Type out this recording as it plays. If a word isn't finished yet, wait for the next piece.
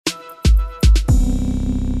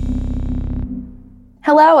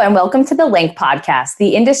Hello, and welcome to the Link Podcast,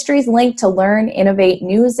 the industry's link to learn, innovate,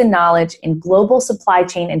 news, and knowledge in global supply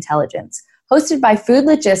chain intelligence, hosted by food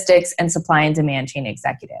logistics and supply and demand chain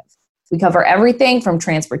executive. We cover everything from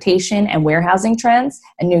transportation and warehousing trends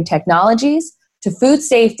and new technologies to food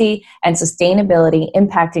safety and sustainability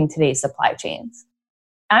impacting today's supply chains.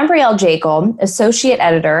 I'm Brielle Jekyll, Associate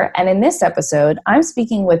Editor, and in this episode, I'm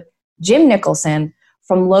speaking with Jim Nicholson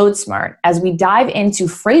from LoadSmart as we dive into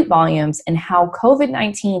freight volumes and how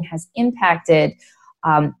COVID-19 has impacted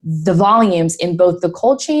the volumes in both the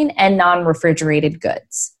cold chain and non-refrigerated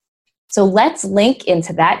goods. So let's link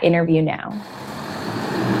into that interview now.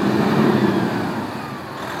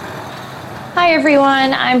 Hi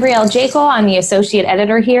everyone, I'm Brielle Jekyll. I'm the Associate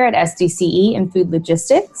Editor here at SDCE in Food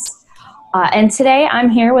Logistics. And today I'm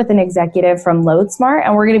here with an executive from LoadSmart,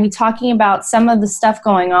 and we're going to be talking about some of the stuff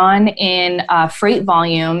going on in freight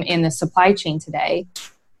volume in the supply chain today.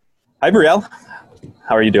 Hi, Brielle.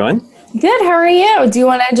 How are you doing? Good. How are you? Do you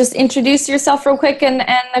want to just introduce yourself real quick and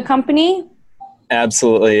the company?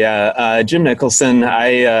 Absolutely. Yeah. Jim Nicholson. I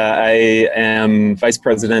am Vice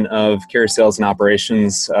President of Carrier Sales and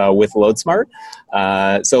Operations with LoadSmart.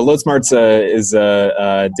 So LoadSmart is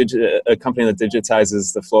a company that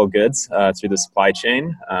digitizes the flow of goods through the supply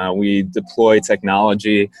chain. We deploy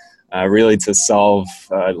technology really to solve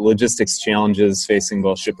logistics challenges facing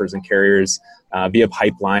both shippers and carriers via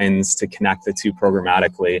pipelines to connect the two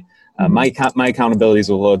programmatically. My accountabilities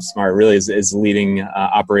with LoadSmart really is leading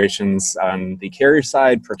operations on the carrier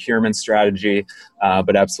side, procurement strategy,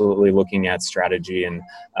 but absolutely looking at strategy and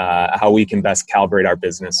how we can best calibrate our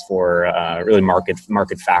business for really market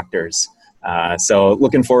factors. So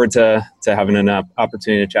looking forward to having an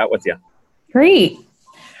opportunity to chat with you. Great.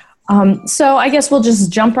 So I guess we'll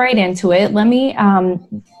just jump right into it. Let me.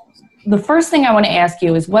 The first thing I want to ask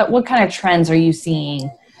you is what kind of trends are you seeing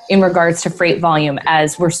in regards to freight volume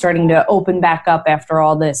as we're starting to open back up after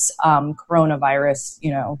all this coronavirus,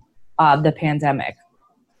 the pandemic?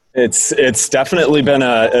 It's definitely been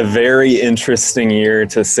a very interesting year,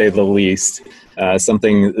 to say the least.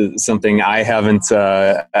 Something I haven't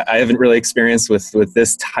really experienced with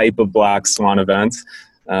this type of black swan event.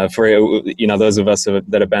 For those of us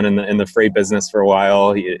that have been in the freight business for a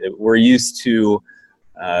while, we're used to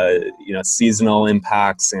seasonal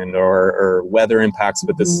impacts or weather impacts,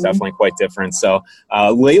 but this is definitely quite different. So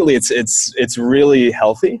lately it's really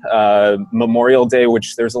healthy. Memorial Day,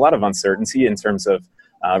 which there's a lot of uncertainty in terms of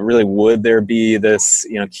really would there be this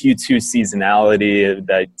Q2 seasonality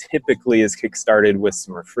that typically is kickstarted with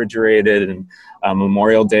some refrigerated and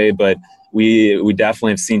Memorial Day, but we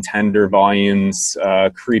definitely have seen tender volumes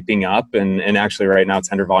creeping up, and actually right now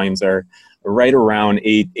tender volumes are right around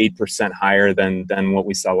 8% higher than what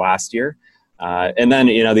we saw last year. And then,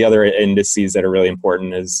 the other indices that are really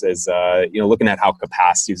important is looking at how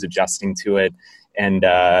capacity is adjusting to it. And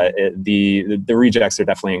the rejects are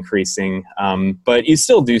definitely increasing. But you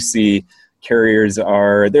still do see carriers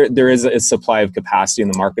there is a supply of capacity in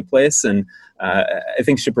the marketplace. And I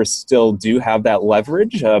think shippers still do have that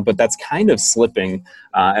leverage, but that's kind of slipping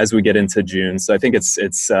as we get into June. So I think it's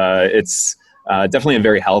definitely a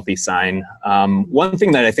very healthy sign. One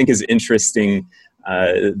thing that I think is interesting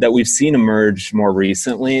that we've seen emerge more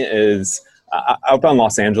recently is outbound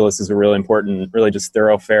Los Angeles is a really important, really just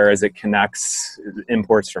thoroughfare as it connects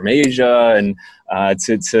imports from Asia and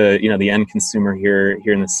to the end consumer here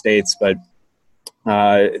in the States. But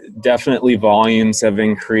definitely volumes have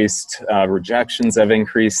increased, rejections have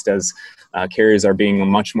increased as carriers are being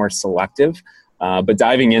much more selective. But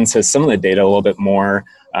diving into some of the data a little bit more,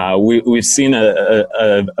 we've seen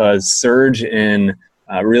a surge in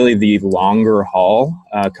really the longer haul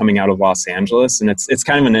coming out of Los Angeles, and it's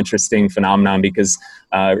kind of an interesting phenomenon because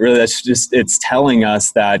really it's telling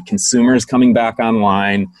us that consumers coming back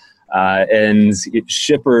online and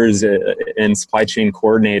shippers and supply chain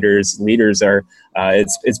coordinators, leaders are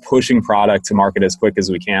it's pushing product to market as quick as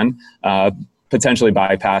we can. Potentially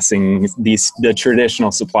bypassing the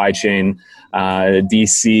traditional supply chain,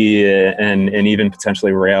 DC, and even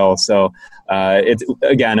potentially rail. So it's,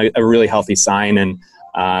 again, a really healthy sign. And,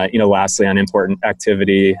 lastly, on import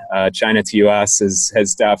activity, China to U.S.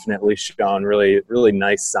 has definitely shown really, really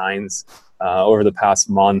nice signs over the past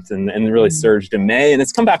month and really surged in May. And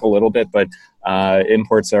it's come back a little bit, but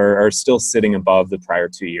imports are still sitting above the prior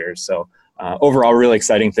 2 years. So overall, really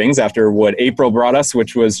exciting things after what April brought us,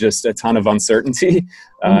 which was just a ton of uncertainty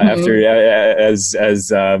after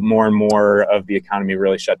as more and more of the economy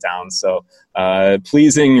really shut down. So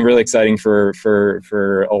pleasing, really exciting for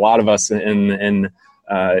a lot of us in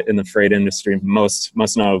the freight industry, most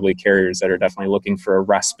notably carriers that are definitely looking for a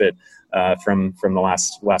respite from the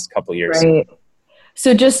last couple of years. Right.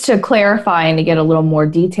 So just to clarify and to get a little more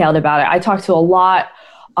detailed about it, I talked to a lot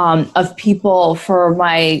of people for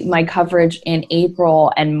my coverage in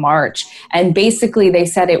April and March. And basically they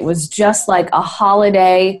said it was just like a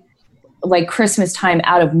holiday, like Christmas time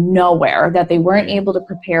out of nowhere that they weren't able to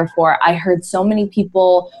prepare for. I heard so many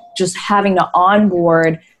people just having to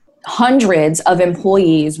onboard hundreds of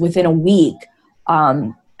employees within a week.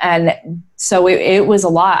 And so it was a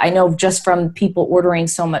lot. I know just from people ordering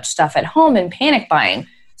so much stuff at home and panic buying.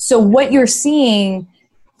 So what you're seeing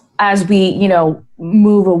as we,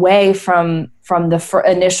 move away from the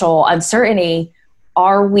initial uncertainty,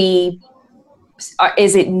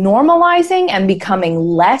 is it normalizing and becoming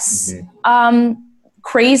less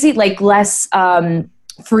crazy, like less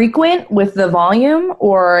frequent with the volume,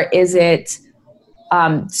 or is it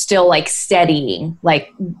still like steadying,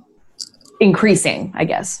 like increasing, I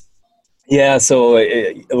guess? Yeah, so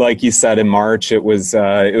like you said, in March it was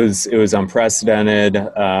unprecedented,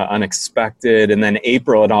 unexpected, and then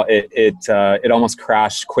April it almost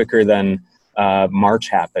crashed quicker than March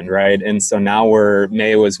happened, right? And so now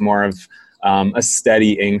May was more of a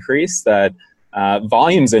steady increase that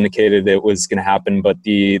volumes indicated it was going to happen, but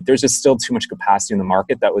there's just still too much capacity in the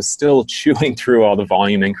market that was still chewing through all the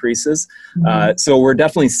volume increases. So we're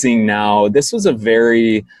definitely seeing now. This was a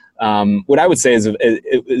very what I would say is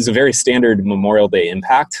a very standard Memorial Day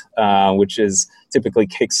impact, which is typically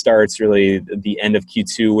kickstarts really the end of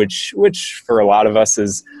Q2, which for a lot of us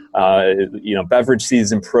is beverage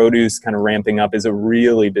season, produce kind of ramping up is a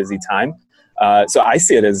really busy time. So I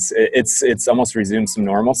see it as it's almost resumed some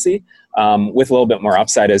normalcy with a little bit more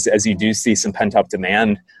upside as you do see some pent up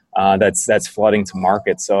demand that's flooding to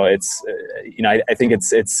market. So it's I think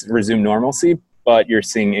it's resumed normalcy, but you're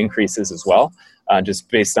seeing increases as well. Just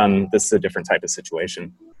based on this is a different type of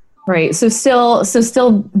situation. Right. So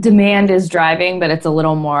still demand is driving, but it's a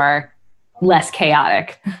little more less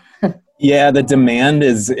chaotic. Yeah, the demand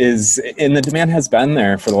and the demand has been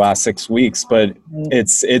there for the last 6 weeks, but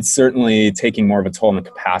it's certainly taking more of a toll on the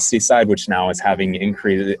capacity side, which now is having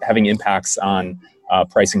impacts on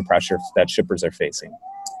pricing pressure that shippers are facing.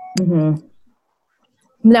 Mm-hmm.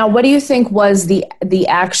 Now, what do you think was the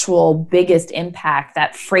actual biggest impact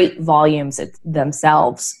that freight volumes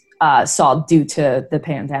themselves saw due to the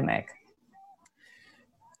pandemic?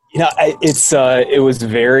 It was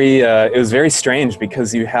very strange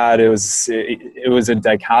because it was a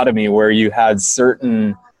dichotomy where you had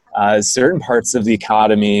certain parts of the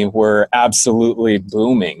economy were absolutely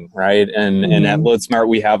booming, right? And at LoadSmart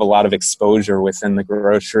we have a lot of exposure within the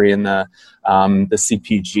grocery and the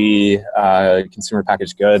CPG, consumer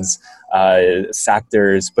packaged goods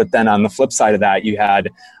sectors. But then on the flip side of that, you had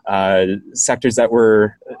sectors that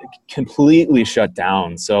were completely shut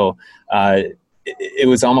down. So it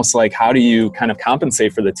was almost like, how do you kind of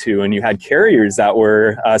compensate for the two? And you had carriers that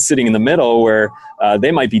were sitting in the middle where they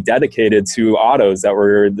might be dedicated to autos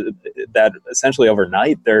that essentially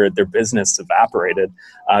overnight their business evaporated.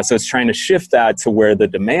 So it's trying to shift that to where the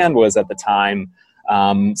demand was at the time.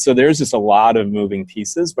 So there's just a lot of moving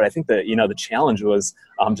pieces, but I think that, the challenge was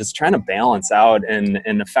just trying to balance out and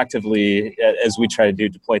effectively, as we try to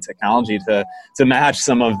deploy technology to match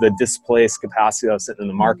some of the displaced capacity that was sitting in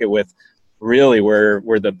the market with really where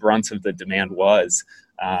the brunt of the demand was.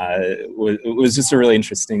 It was just a really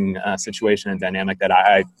interesting situation and dynamic that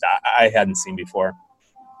I hadn't seen before.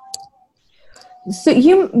 So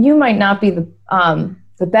you might not be the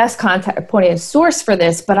best contact point of source for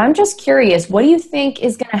this, but I'm just curious, what do you think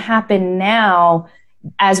is going to happen now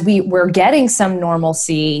as we're getting some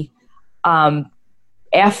normalcy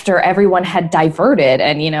after everyone had diverted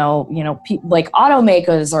and, like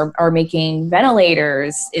automakers are making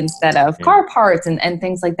ventilators instead of car parts and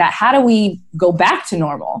things like that. How do we go back to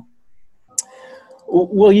normal?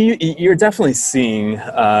 Well, you're definitely seeing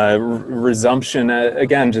resumption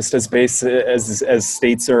again, just as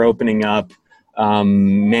states are opening up.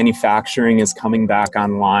 Manufacturing is coming back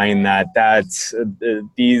online.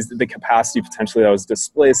 The capacity potentially that was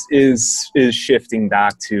displaced is shifting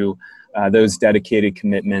back to those dedicated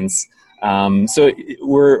commitments. So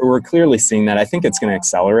we're clearly seeing that. I think it's going to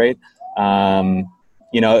accelerate.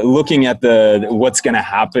 Looking at what's going to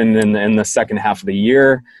happen in the second half of the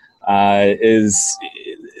year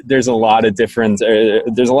there's a lot of different.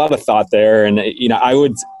 There's a lot of thought there, and I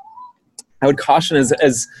would caution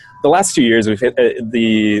as the last 2 years, we've hit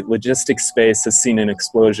the logistics space has seen an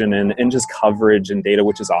explosion in just coverage and data,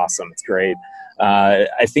 which is awesome. It's great.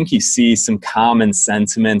 I think you see some common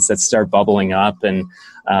sentiments that start bubbling up. And,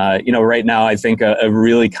 right now, I think a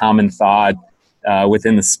really common thought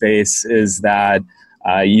within the space is that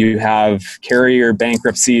You have carrier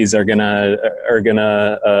bankruptcies are gonna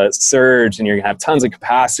surge, and you're gonna have tons of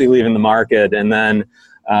capacity leaving the market. And then,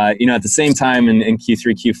 at the same time in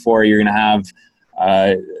Q3, Q4, you're gonna have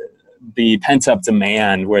the pent-up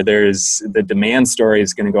demand, where there's the demand story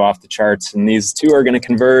is going to go off the charts, and these two are going to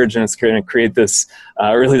converge, and it's going to create this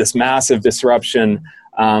really this massive disruption.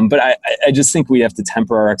 But I just think we have to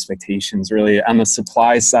temper our expectations. Really, on the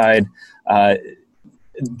supply side,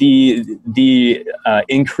 the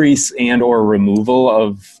increase and or removal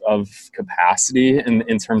of capacity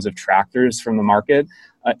in terms of tractors from the market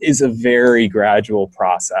is a very gradual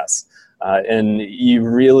process. And you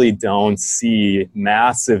really don't see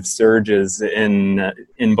massive surges in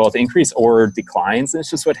both increase or declines.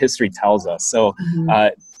 It's just what history tells us. So,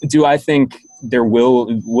 do I think there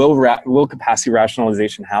will capacity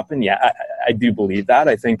rationalization happen? Yeah, I do believe that.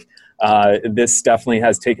 I think this definitely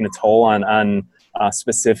has taken a toll on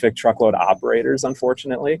specific truckload operators,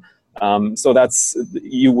 unfortunately. So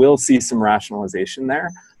you will see some rationalization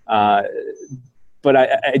there. But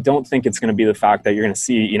I don't think it's going to be the fact that you're going to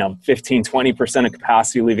see 15, 20% of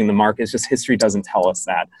capacity leaving the market. It's just history doesn't tell us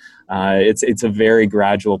that. It's a very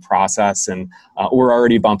gradual process, and we're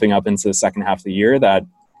already bumping up into the second half of the year. That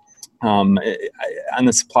on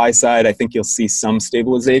the supply side, I think you'll see some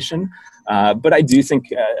stabilization. But I do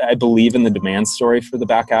think I believe in the demand story for the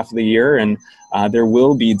back half of the year, and there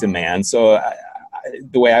will be demand. So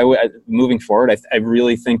the way moving forward, I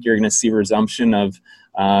really think you're going to see resumption of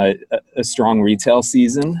a strong retail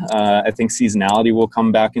season. I think seasonality will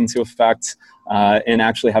come back into effect and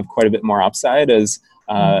actually have quite a bit more upside as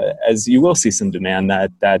you will see some demand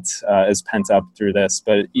that is pent up through this.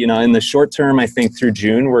 But in the short term, I think through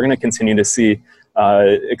June we're going to continue to see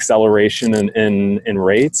acceleration in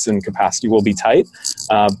rates, and capacity will be tight.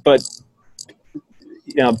 But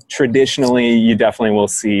traditionally, you definitely will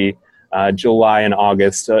see July and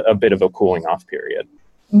August a bit of a cooling off period.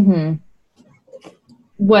 Mm-hmm.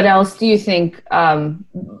 What else do you think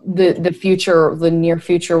the future, the near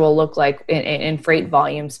future, will look like in freight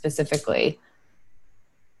volume specifically?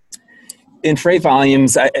 In freight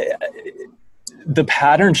volumes, the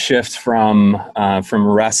pattern shift from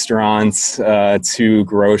restaurants to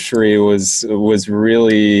grocery was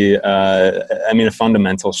really, a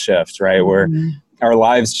fundamental shift, right? Where our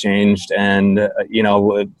lives changed, and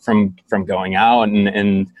from going out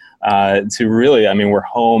and to really, we're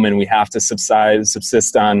home, and we have to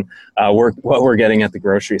subsist on what we're getting at the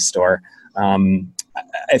grocery store.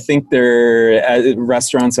 I think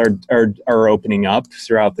restaurants are opening up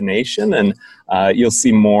throughout the nation, and you'll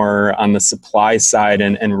see more on the supply side,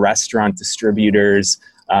 and restaurant distributors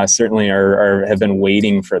certainly have been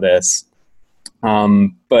waiting for this.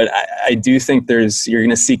 But I do think you're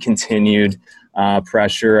going to see continued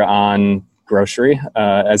pressure on grocery,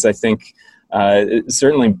 as I think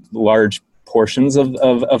certainly large portions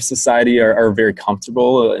of society are very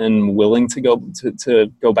comfortable and willing to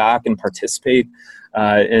go back and participate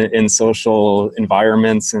in social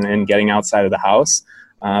environments and getting outside of the house.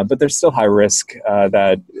 But there's still high risk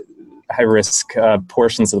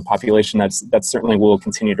portions of the population that certainly will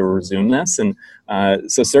continue to resume this. And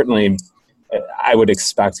so certainly I would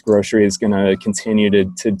expect grocery is going to continue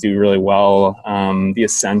to do really well. The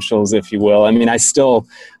essentials, if you will. I still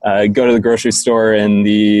go to the grocery store, and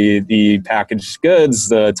the packaged goods,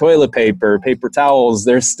 the toilet paper, paper towels,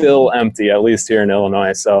 they're still empty, at least here in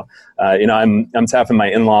Illinois. So, I'm tapping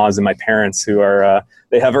my in-laws and my parents, who are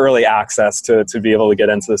they have early access to be able to get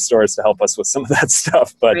into the stores to help us with some of that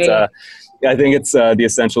stuff. But I think it's the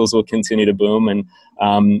essentials will continue to boom, and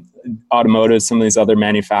automotive, some of these other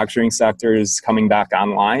manufacturing sectors coming back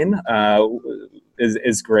online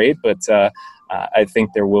is great, but I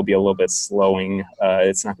think there will be a little bit slowing.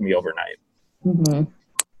 It's not going to be overnight. Mm-hmm.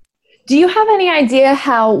 Do you have any idea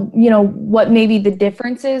how, what maybe the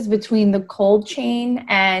difference is between the cold chain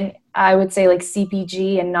and, I would say, like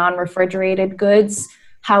CPG and non-refrigerated goods,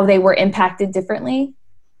 how they were impacted differently?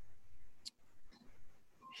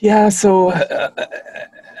 Yeah, so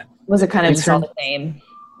was it kind of just all the same?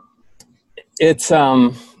 It's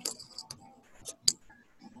I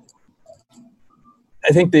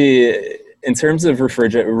think in terms of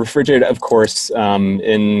refrigerated, of course,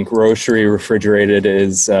 in grocery, refrigerated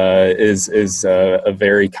is a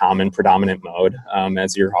very common predominant mode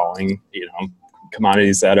as you're hauling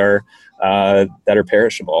commodities that are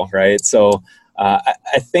perishable, right? So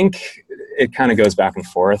I think it kind of goes back and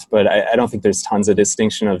forth, but I don't think there's tons of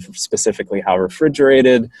distinction of specifically how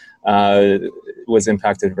refrigerated was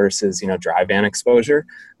impacted versus dry van exposure.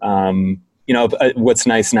 What's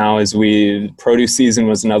nice now is produce season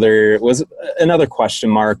was another question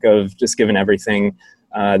mark of just given everything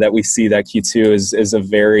that we see that Q2 is a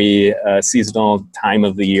very seasonal time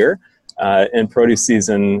of the year. And produce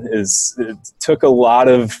season took a lot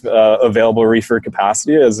of available reefer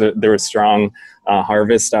capacity as there was strong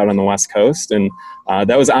harvest out on the West Coast. And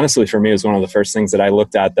that was honestly, for me, was one of the first things that I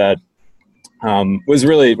looked at that was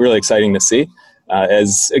really, really exciting to see.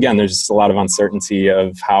 As again, there's just a lot of uncertainty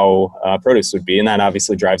of how produce would be. And that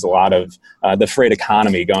obviously drives a lot of the freight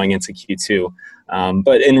economy going into Q2.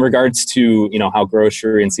 But in regards to, how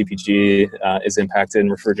grocery and CPG is impacted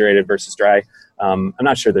in refrigerated versus dry, I'm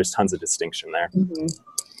not sure there's tons of distinction there. Mm-hmm.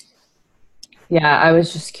 Yeah, I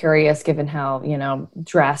was just curious, given how,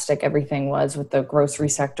 drastic everything was with the grocery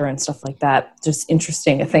sector and stuff like that. Just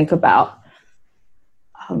interesting to think about.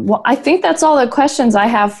 Well, I think that's all the questions I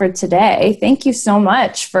have for today. Thank you so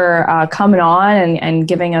much for coming on and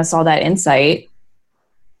giving us all that insight.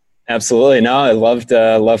 Absolutely. No, I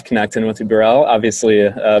loved connecting with you, Burrell. Obviously,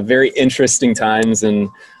 very interesting times in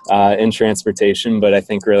transportation, but I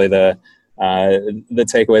think really the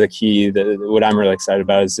takeaway, the key, what I'm really excited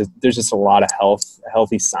about is that there's just a lot of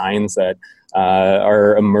healthy signs that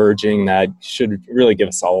are emerging that should really give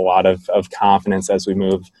us all a lot of confidence as we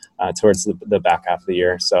move towards the back half of the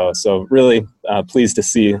year. So really pleased to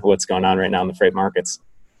see what's going on right now in the freight markets.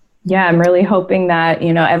 Yeah, I'm really hoping that,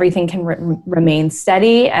 everything can remain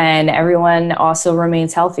steady and everyone also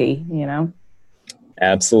remains healthy,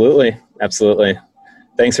 Absolutely.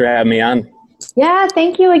 Thanks for having me on. Yeah,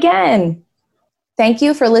 thank you again. Thank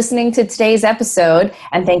you for listening to today's episode.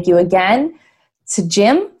 And thank you again to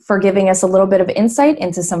Jim for giving us a little bit of insight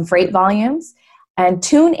into some freight volumes. And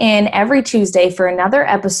tune in every Tuesday for another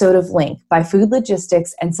episode of Link by Food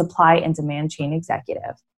Logistics and Supply and Demand Chain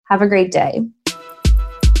Executive. Have a great day.